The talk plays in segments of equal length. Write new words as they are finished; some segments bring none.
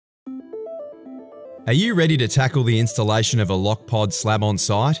Are you ready to tackle the installation of a LOKPOD slab on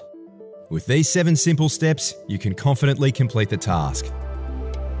site? With these 7 simple steps, you can confidently complete the task.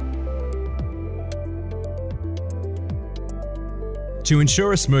 To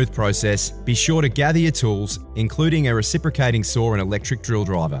ensure a smooth process, be sure to gather your tools, including a reciprocating saw and electric drill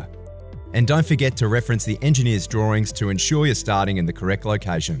driver. And don't forget to reference the engineer's drawings to ensure you're starting in the correct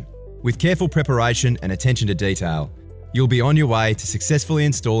location. With careful preparation and attention to detail, you'll be on your way to successfully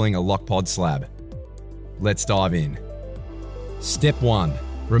installing a LOKPOD slab. Let's dive in. Step 1.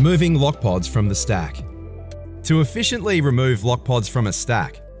 Removing LOKPODs from the stack. To efficiently remove LOKPODs from a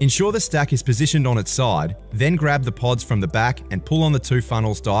stack, ensure the stack is positioned on its side, then grab the pods from the back and pull on the 2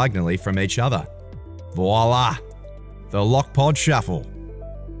 funnels diagonally from each other. Voila! The LOKPOD shuffle.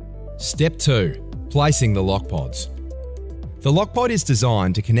 Step 2. Placing the LOKPODs. The LOKPOD is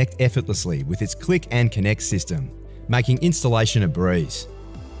designed to connect effortlessly with its click and connect system, making installation a breeze.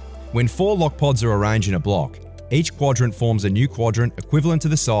 When 4 LOKPODs are arranged in a block, each quadrant forms a new quadrant equivalent to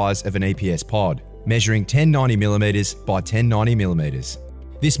the size of an EPS pod, measuring 1090mm by 1090mm.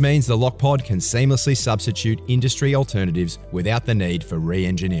 This means the LOKPOD can seamlessly substitute industry alternatives without the need for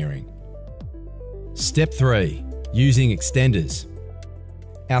re-engineering. Step 3. Using extenders.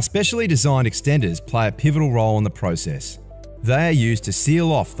 Our specially designed extenders play a pivotal role in the process. They are used to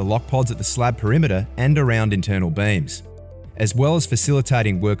seal off the LOKPODs at the slab perimeter and around internal beams, as well as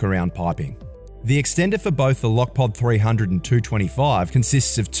facilitating work around piping. The extender for both the LOKPOD 300 and 225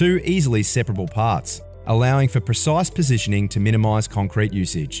 consists of 2 easily separable parts, allowing for precise positioning to minimise concrete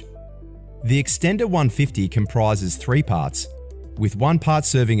usage. The extender 150 comprises 3 parts, with 1 part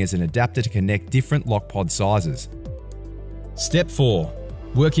serving as an adapter to connect different LOKPOD sizes. Step 4.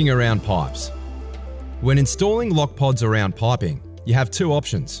 Working around pipes. When installing LOKPODs around piping, you have 2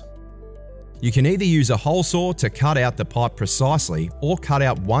 options. You can either use a hole saw to cut out the pipe precisely or cut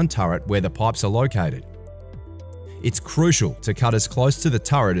out one turret where the pipes are located. It's crucial to cut as close to the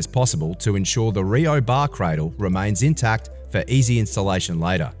turret as possible to ensure the Rio bar cradle remains intact for easy installation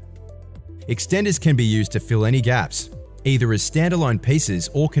later. Extenders can be used to fill any gaps, either as standalone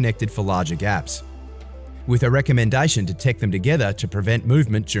pieces or connected for larger gaps, with a recommendation to tack them together to prevent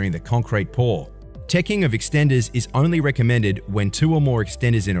movement during the concrete pour. Tacking of extenders is only recommended when 2 or more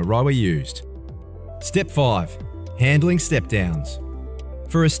extenders in a row are used. Step 5. Handling step downs.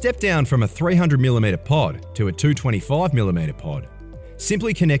 For a step down from a 300mm pod to a 225mm pod,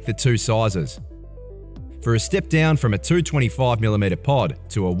 simply connect the 2 sizes. For a step down from a 225mm pod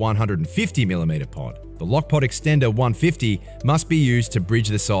to a 150mm pod, the LOKPOD extender 150 must be used to bridge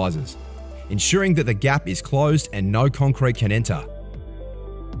the sizes, ensuring that the gap is closed and no concrete can enter.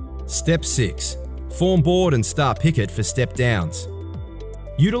 Step 6. Form board and star picket for step downs.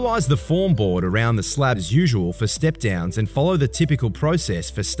 Utilise the form board around the slab as usual for step downs and follow the typical process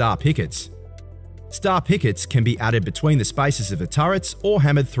for star pickets. Star pickets can be added between the spaces of the turrets or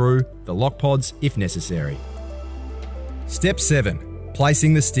hammered through the LOKPODs if necessary. Step 7.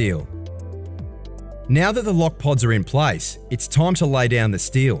 Placing the steel. Now that the LOKPODs are in place, it's time to lay down the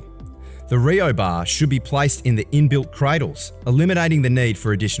steel. The Rio bar should be placed in the inbuilt cradles, eliminating the need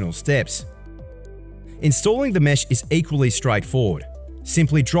for additional steps. Installing the mesh is equally straightforward.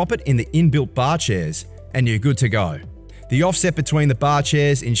 Simply drop it in the inbuilt bar chairs and you're good to go. The offset between the bar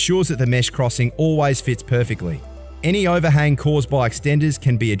chairs ensures that the mesh crossing always fits perfectly. Any overhang caused by extenders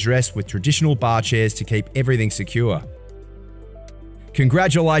can be addressed with traditional bar chairs to keep everything secure.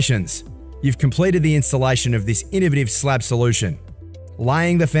 Congratulations! You've completed the installation of this innovative slab solution,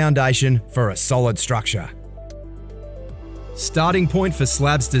 laying the foundation for a solid structure. Starting point for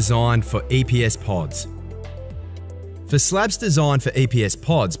slabs designed for EPS pods. For slabs designed for EPS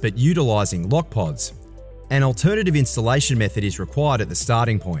pods but utilising LOKPODs, an alternative installation method is required at the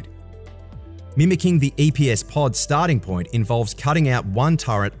starting point. Mimicking the EPS pod starting point involves cutting out one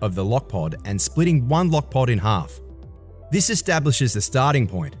turret of the LOKPOD and splitting one LOKPOD in half. This establishes the starting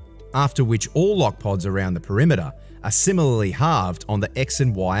point, after which all LOKPODs around the perimeter are similarly halved on the X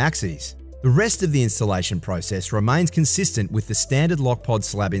and Y axes. The rest of the installation process remains consistent with the standard LOKPOD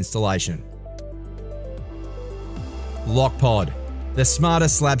slab installation. LOKPOD, the smarter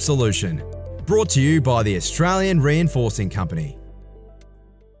slab solution. Brought to you by the Australian Reinforcing Company.